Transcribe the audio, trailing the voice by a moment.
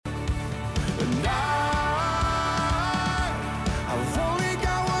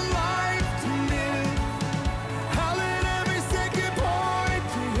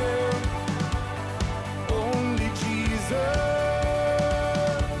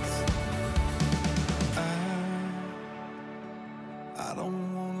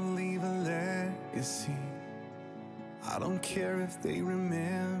see. I don't care if they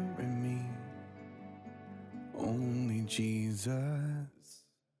remember me, only Jesus.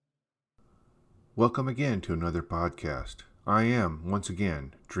 Welcome again to another podcast. I am, once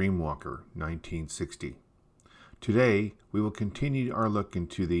again, Dreamwalker 1960. Today, we will continue our look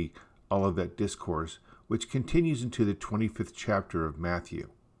into the Olivet Discourse, which continues into the 25th chapter of Matthew.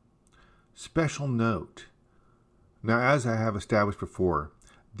 Special note. Now, as I have established before,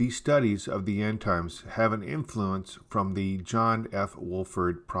 these studies of the end times have an influence from the John F.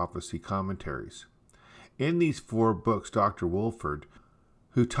 Wolford prophecy commentaries. In these 4 books, Dr. Wolford,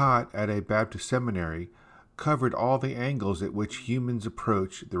 who taught at a Baptist seminary, covered all the angles at which humans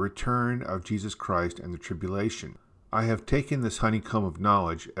approach the return of Jesus Christ and the tribulation. I have taken this honeycomb of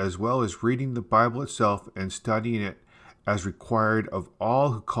knowledge, as well as reading the Bible itself and studying it as required of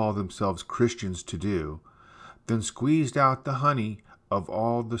all who call themselves Christians to do, then squeezed out the honey of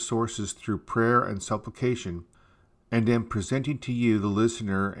all the sources through prayer and supplication, and am presenting to you, the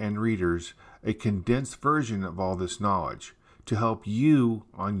listener and readers, a condensed version of all this knowledge to help you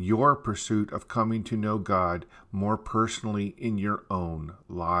on your pursuit of coming to know God more personally in your own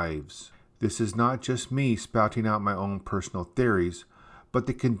lives. This is not just me spouting out my own personal theories, but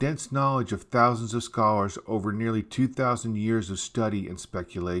the condensed knowledge of thousands of scholars over nearly 2,000 years of study and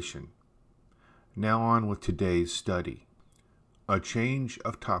speculation. Now on with today's study. A change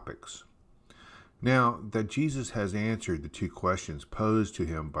of topics. Now that Jesus has answered the 2 questions posed to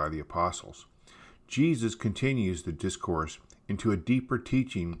him by the apostles, Jesus continues the discourse into a deeper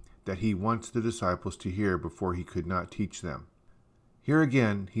teaching that he wants the disciples to hear before he could not teach them. Here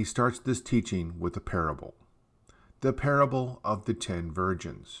again, he starts this teaching with a parable. The parable of the 10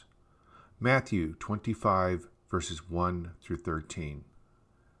 virgins. Matthew 25, verses 1 through 13.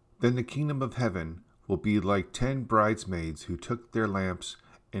 Then the kingdom of heaven will be like 10 bridesmaids who took their lamps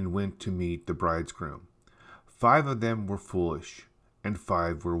and went to meet the bridegroom. 5 of them were foolish, and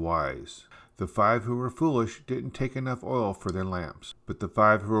 5 were wise. The 5 who were foolish didn't take enough oil for their lamps, but the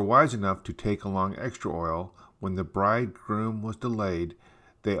 5 who were wise enough to take along extra oil, when the bridegroom was delayed,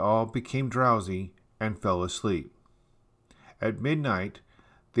 they all became drowsy and fell asleep. At midnight,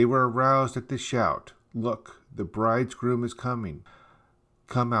 they were aroused at the shout, "Look, the bridegroom is coming.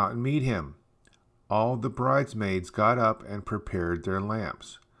 Come out and meet him." All the bridesmaids got up and prepared their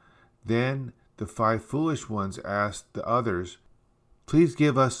lamps. Then the 5 foolish ones asked the others, "Please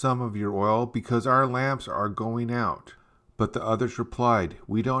give us some of your oil, because our lamps are going out." But the others replied,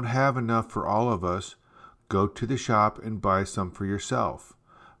 "We don't have enough for all of us. Go to the shop and buy some for yourself."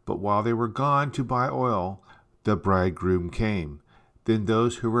 But while they were gone to buy oil, the bridegroom came. Then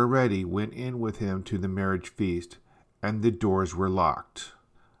those who were ready went in with him to the marriage feast, and the doors were locked.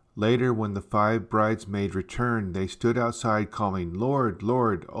 Later, when the 5 bridesmaids returned, they stood outside calling, "Lord,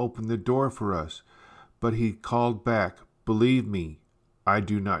 Lord, open the door for us." But he called back, "Believe me, I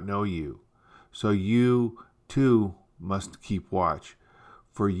do not know you. So you, too, must keep watch,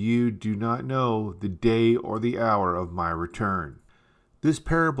 for you do not know the day or the hour of my return." This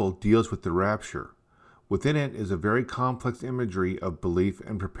parable deals with the rapture. Within it is a very complex imagery of belief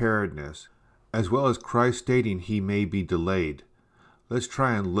and preparedness, as well as Christ stating he may be delayed. Let's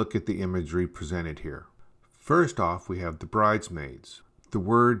try and look at the imagery presented here. First off, we have the bridesmaids. The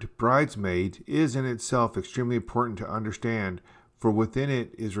word bridesmaid is in itself extremely important to understand, for within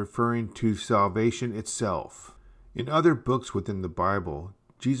it is referring to salvation itself. In other books within the Bible,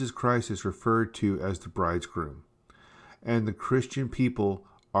 Jesus Christ is referred to as the bridegroom, and the Christian people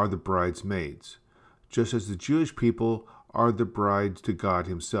are the bridesmaids, just as the Jewish people are the brides to God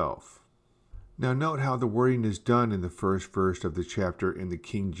himself. Now note how the wording is done in the first verse of the chapter in the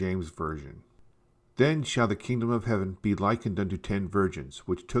King James Version. "Then shall the kingdom of heaven be likened unto 10 virgins,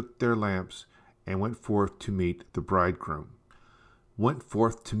 which took their lamps and went forth to meet the bridegroom." Went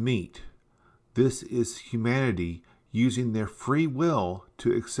forth to meet. This is humanity using their free will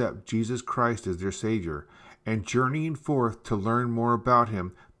to accept Jesus Christ as their Savior and journeying forth to learn more about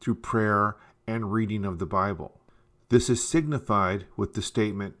him through prayer and reading of the Bible. This is signified with the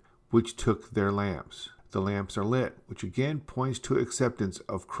statement, "which took their lamps." The lamps are lit, which again points to acceptance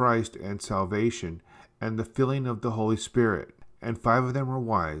of Christ and salvation and the filling of the Holy Spirit. And 5 of them were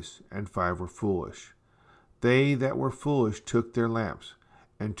wise, and 5 were foolish. They that were foolish took their lamps,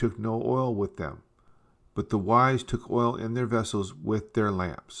 and took no oil with them. But the wise took oil in their vessels with their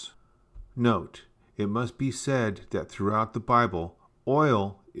lamps. Note, it must be said that throughout the Bible,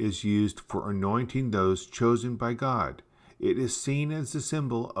 oil is used for anointing those chosen by God. It is seen as the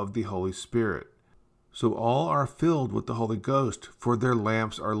symbol of the Holy Spirit. So all are filled with the Holy Ghost, for their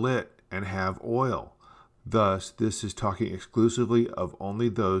lamps are lit and have oil. Thus, this is talking exclusively of only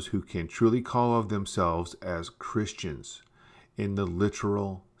those who can truly call of themselves as Christians, in the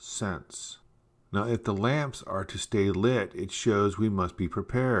literal sense. Now, if the lamps are to stay lit, it shows we must be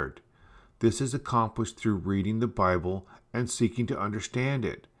prepared. This is accomplished through reading the Bible and seeking to understand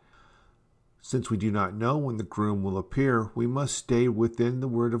it. Since we do not know when the groom will appear, we must stay within the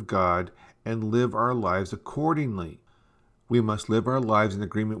Word of God and live our lives accordingly. We must live our lives in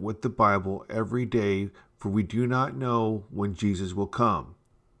agreement with the Bible every day, for we do not know when Jesus will come.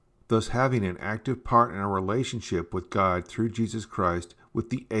 Thus, having an active part in our relationship with God through Jesus Christ with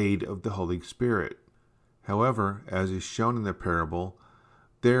the aid of the Holy Spirit. However, as is shown in the parable,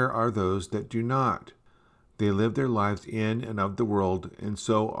 there are those that do not. They live their lives in and of the world, and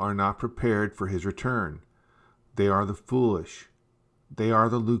so are not prepared for his return. They are the foolish. They are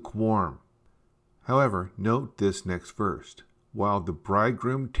the lukewarm. However, note this next verse. While the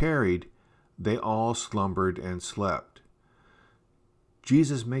bridegroom tarried, they all slumbered and slept.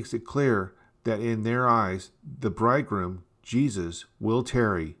 Jesus makes it clear that in their eyes, the bridegroom, Jesus, will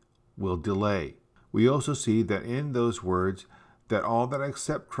tarry, will delay. We also see that in those words that all that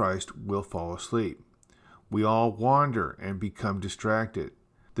accept Christ will fall asleep. We all wander and become distracted.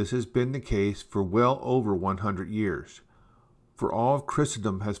 This has been the case for well over 100 years. For all of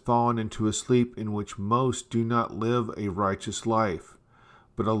Christendom has fallen into a sleep in which most do not live a righteous life,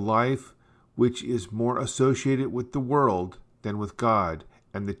 but a life which is more associated with the world than with God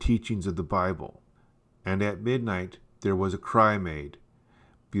and the teachings of the Bible. And at midnight there was a cry made,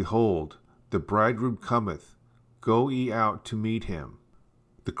 Behold, the bridegroom cometh, go ye out to meet him.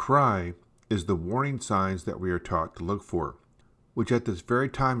 The cry is the warning signs that we are taught to look for, which at this very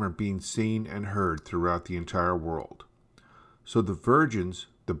time are being seen and heard throughout the entire world. So the virgins,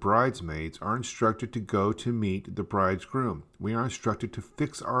 the bridesmaids, are instructed to go to meet the bridegroom. We are instructed to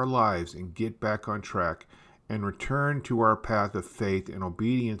fix our lives and get back on track and return to our path of faith and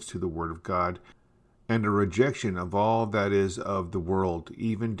obedience to the Word of God and a rejection of all that is of the world,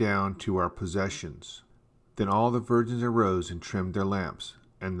 even down to our possessions. Then all the virgins arose and trimmed their lamps.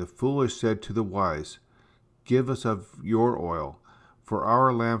 And the foolish said to the wise, Give us of your oil, for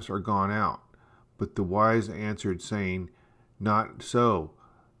our lamps are gone out. But the wise answered, saying, Not so,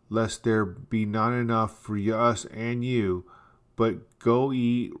 lest there be not enough for us and you, but go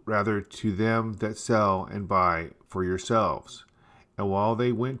ye rather to them that sell and buy for yourselves. And while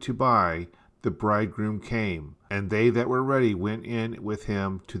they went to buy, the bridegroom came, and they that were ready went in with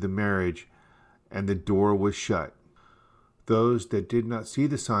him to the marriage, and the door was shut. Those that did not see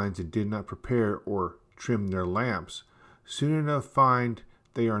the signs and did not prepare or trim their lamps, soon enough find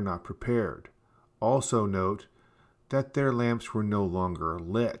they are not prepared. Also note that their lamps were no longer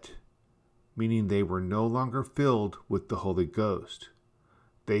lit, meaning they were no longer filled with the Holy Ghost.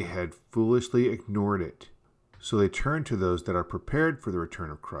 They had foolishly ignored it. So they turn to those that are prepared for the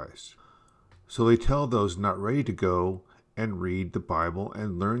return of Christ. So they tell those not ready to go and read the Bible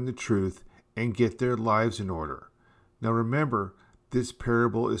and learn the truth and get their lives in order. Now remember, this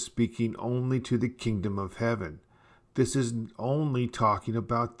parable is speaking only to the kingdom of heaven. This is only talking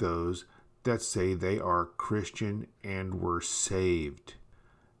about those that say they are Christian and were saved.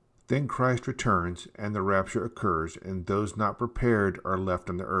 Then Christ returns and the rapture occurs, and those not prepared are left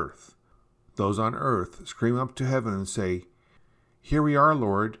on the earth. Those on earth scream up to heaven and say, Here we are,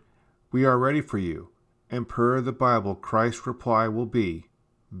 Lord. We are ready for you. And per the Bible, Christ's reply will be,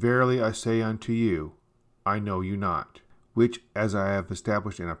 Verily I say unto you, I know you not, which, as I have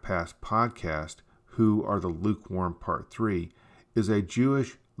established in a past podcast, Who Are the Lukewarm Part 3, is a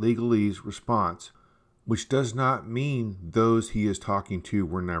Jewish legalese response, which does not mean those he is talking to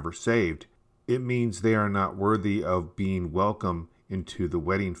were never saved. It means they are not worthy of being welcome into the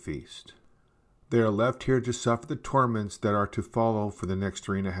wedding feast. They are left here to suffer the torments that are to follow for the next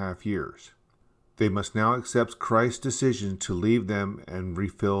 3.5 years. They must now accept Christ's decision to leave them and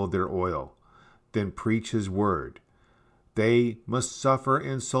refill their oil, then preach his word. They must suffer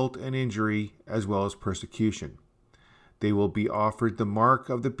insult and injury as well as persecution. They will be offered the mark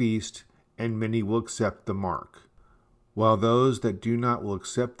of the beast, and many will accept the mark, while those that do not will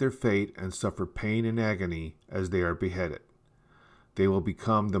accept their fate and suffer pain and agony as they are beheaded. They will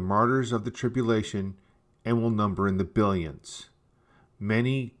become the martyrs of the tribulation and will number in the billions.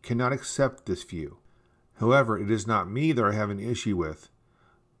 Many cannot accept this view. However, it is not me that I have an issue with.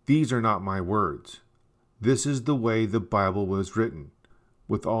 These are not my words. This is the way the Bible was written,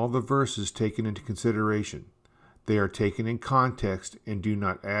 with all the verses taken into consideration. They are taken in context and do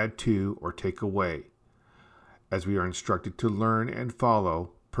not add to or take away, as we are instructed to learn and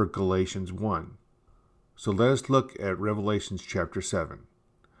follow per Galatians 1. So let us look at Revelation chapter 7.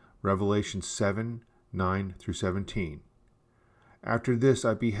 Revelation 7, 9 through 17. After this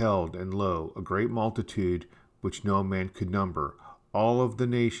I beheld, and lo, a great multitude, which no man could number, all of the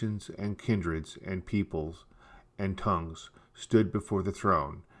nations and kindreds and peoples and tongues, stood before the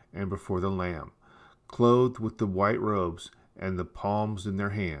throne and before the Lamb, clothed with the white robes and the palms in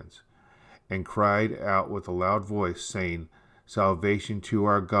their hands, and cried out with a loud voice, saying, Salvation to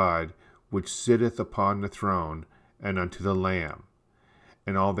our God, which sitteth upon the throne, and unto the Lamb.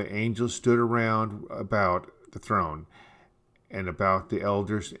 And all the angels stood around about the throne, and about the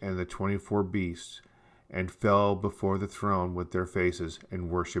elders and the 24 beasts, and fell before the throne with their faces, and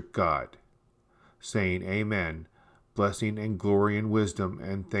worshipped God, saying, Amen, blessing and glory and wisdom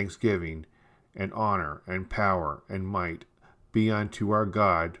and thanksgiving, and honor and power and might be unto our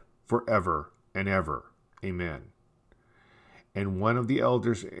God forever and ever. Amen. And one of the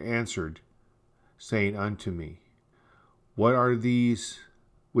elders answered, saying unto me, What are these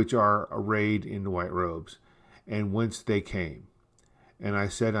which are arrayed in white robes, and whence they came? And I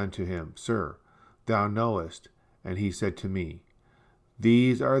said unto him, Sir, thou knowest. And he said to me,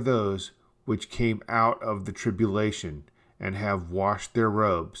 These are those which came out of the tribulation, and have washed their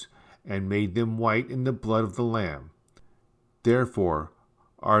robes, and made them white in the blood of the Lamb. Therefore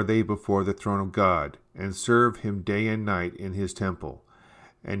are they before the throne of God, and serve him day and night in his temple.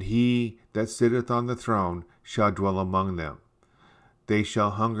 And he that sitteth on the throne shall dwell among them. They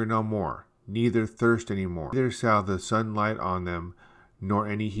shall hunger no more, neither thirst any more. Neither shall the sun light on them, nor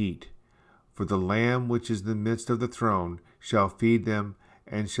any heat. For the Lamb which is in the midst of the throne shall feed them,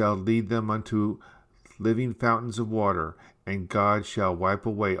 and shall lead them unto living fountains of water, and God shall wipe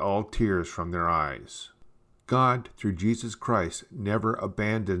away all tears from their eyes. God, through Jesus Christ, never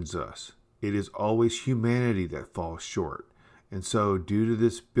abandons us. It is always humanity that falls short. And so, due to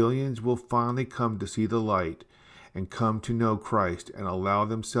this, billions will finally come to see the light and come to know Christ and allow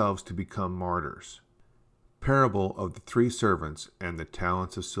themselves to become martyrs. Parable of the three servants and the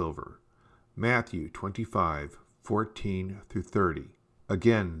talents of silver. Matthew 25:14 through 30.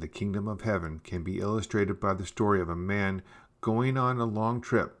 Again, the kingdom of heaven can be illustrated by the story of a man going on a long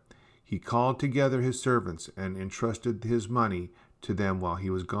trip. He called together his servants and entrusted his money to them while he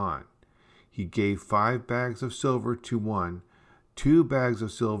was gone. He gave 5 bags of silver to one, 2 bags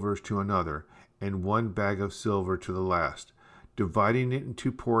of silver to another, and 1 bag of silver to the last, dividing it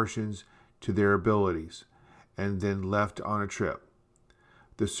into portions to their abilities, and then left on a trip.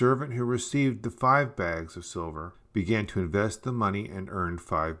 The servant who received the 5 bags of silver began to invest the money and earned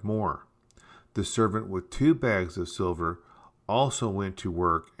 5 more. The servant with 2 bags of silver also went to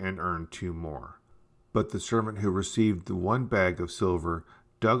work and earned 2 more. But the servant who received the 1 bag of silver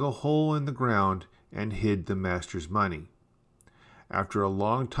dug a hole in the ground and hid the master's money. After a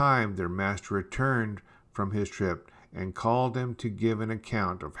long time, their master returned from his trip and called them to give an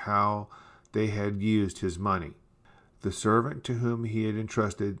account of how they had used his money. The servant to whom he had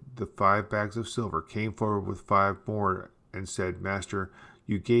entrusted the 5 bags of silver came forward with 5 more and said, Master,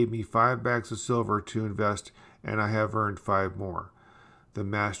 you gave me 5 bags of silver to invest, and I have earned 5 more. The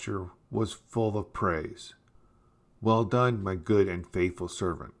master was full of praise. Well done, my good and faithful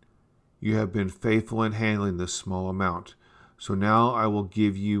servant. You have been faithful in handling this small amount. So now I will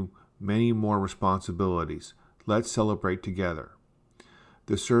give you many more responsibilities. Let's celebrate together.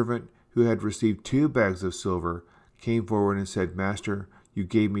 The servant who had received 2 bags of silver came forward and said, Master, you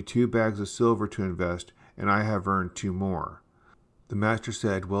gave me 2 bags of silver to invest, and I have earned 2 more. The master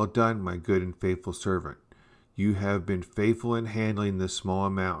said, Well done, my good and faithful servant. You have been faithful in handling this small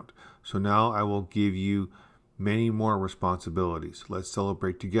amount. So now I will give you many more responsibilities. Let's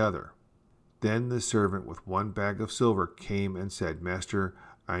celebrate together. Then the servant with 1 bag of silver came and said, Master,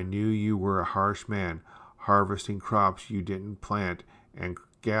 I knew you were a harsh man, harvesting crops you didn't plant and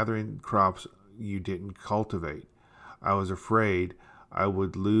gathering crops you didn't cultivate. I was afraid I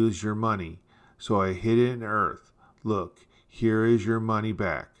would lose your money, so I hid it in the earth. Look, here is your money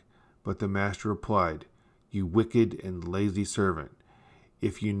back. But the master replied, You wicked and lazy servant.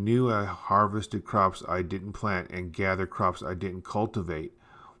 If you knew I harvested crops I didn't plant and gathered crops I didn't cultivate,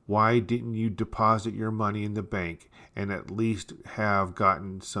 why didn't you deposit your money in the bank and at least have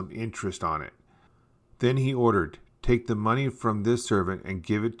gotten some interest on it? Then he ordered, Take the money from this servant and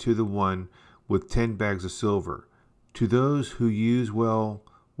give it to the one with 10 bags of silver. To those who use well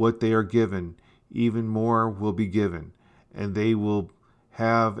what they are given, even more will be given, and they will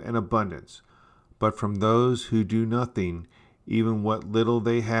have an abundance. But from those who do nothing, even what little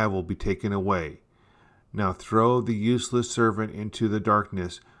they have will be taken away. Now throw the useless servant into the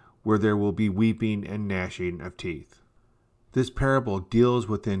darkness, where there will be weeping and gnashing of teeth. This parable deals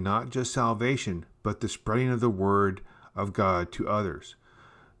within not just salvation, but the spreading of the word of God to others.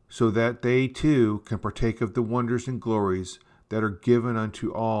 so that they too can partake of the wonders and glories that are given unto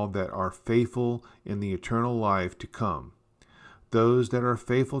all that are faithful in the eternal life to come. Those that are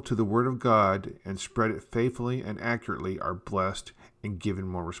faithful to the Word of God and spread it faithfully and accurately are blessed and given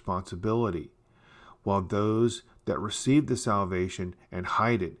more responsibility, while those that receive the salvation and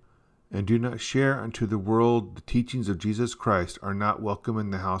hide it and do not share unto the world the teachings of Jesus Christ are not welcome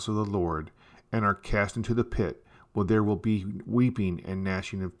in the house of the Lord and are cast into the pit, where there will be weeping and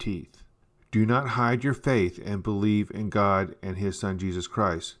gnashing of teeth. Do not hide your faith and believe in God and His Son Jesus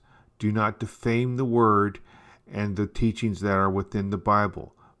Christ. Do not defame the Word and the teachings that are within the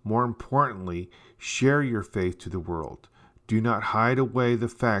Bible. More importantly, share your faith to the world. Do not hide away the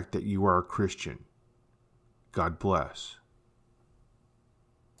fact that you are a Christian. God bless.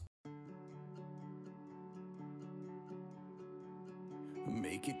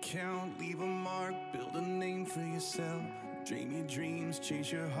 Make it count, leave a mark, build a name for yourself. Dream your dreams,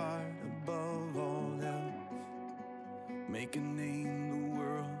 chase your heart above all else. Make a name the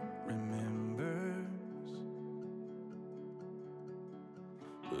world remembers.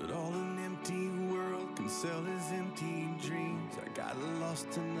 But all an empty world can sell is empty dreams. I got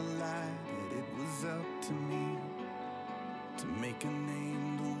lost in the light, and it was up to me to make a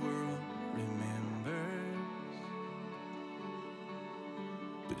name the world remembers.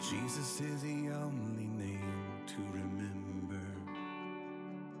 But Jesus is the only name to remember.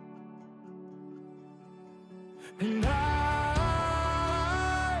 And I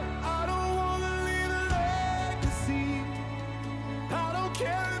don't want to leave a legacy. I don't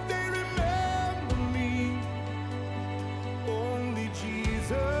care if they remember me. Only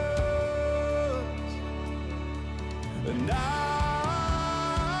Jesus. And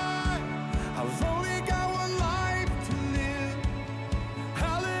I've only got one life to live.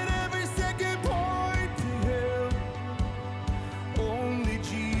 I'll let every second point to Him. Only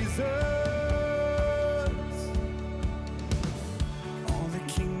Jesus. All the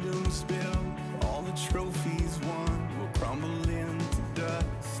kingdoms built, all the trophies won, will crumble into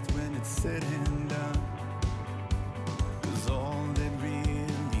dust when it's said and done. 'Cause all that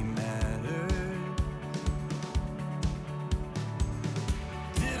really mattered,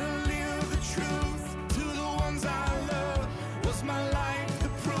 did I live the truth to the ones I love? Was my life the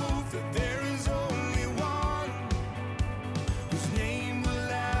proof that there is only one whose name will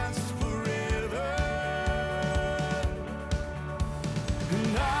last forever?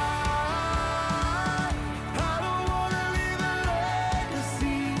 And I don't want to leave a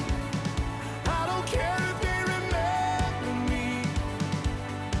legacy. I don't care if they remember me.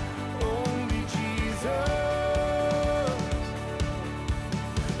 Only Jesus.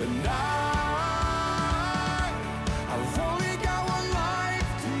 And I've only got one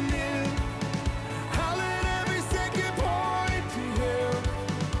life to live. I'll let every second point to Him.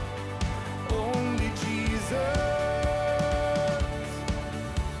 Only Jesus.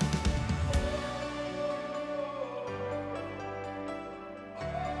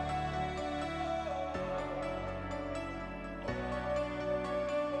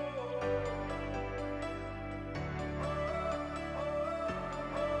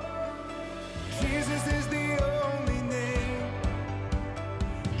 Jesus is the only name.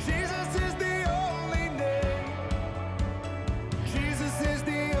 Jesus is the only name. Jesus is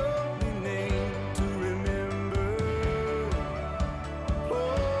the only name to remember.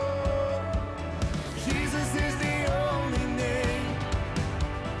 Oh, Jesus is the only name.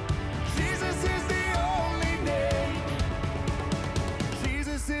 Jesus is the only name.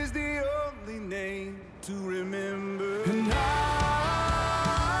 Jesus is the only name to remember. And I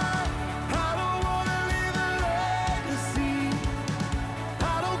don't want to leave a legacy.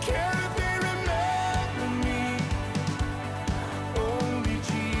 I don't care if they remember me. Only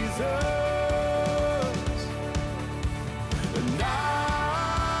Jesus. And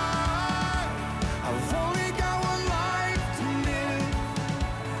I've only got one life to live.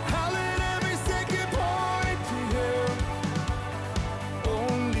 I'll let every second point to Him.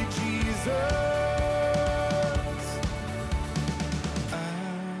 Only Jesus.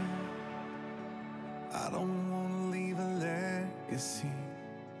 I don't want to leave a legacy.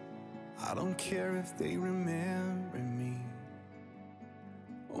 I don't care if they remember me.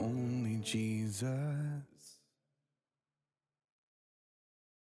 Only Jesus.